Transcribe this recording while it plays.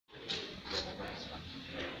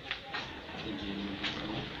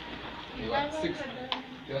I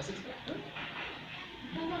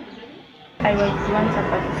was once a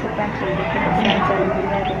participant in the science and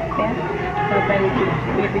engineering fair, whereby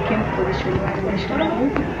we became position 1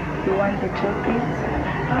 nationally. We won the trophies.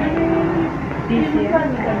 This year,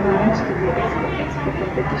 we went to the expo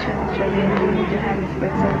competition, which was in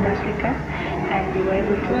Johannesburg, South Africa, and we were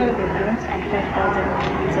able to win the bronze and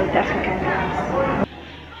 5,000 South African rands.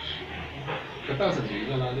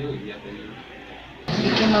 We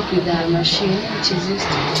came up with a machine which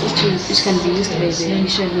can be used by the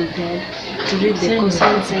visually impaired to read the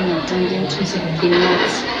cosine, sine, and tangent in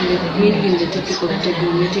maths, mainly in the topic of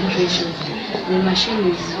trigonometric ratios. The machine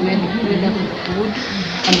is made up of wood,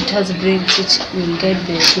 and it has brailles which will guide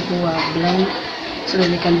the people who are blind so that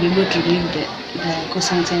they can be able to read the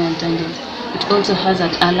cosine, sine, and tangent. It also has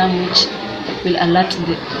an alarm which will alert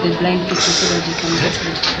the blind people so that they can get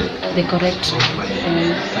the correct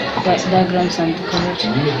diagrams and the correct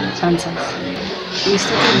answers. We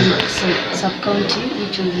started with sub-county,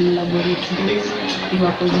 which was in laboratory. We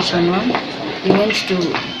were position 1. We went to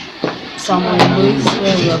Samuel Boys,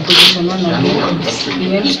 where we were position 1 again. We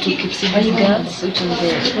went to Kipsigis Girls, which was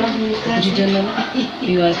the regional.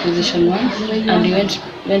 We were position 1, and we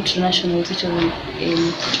went to nationals, which was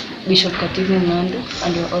in Bishop Katibu Nandi,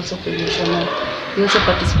 and we were also position 1. We also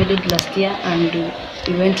participated last year, and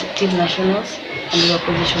we went till nationals, and we were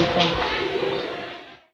position 5.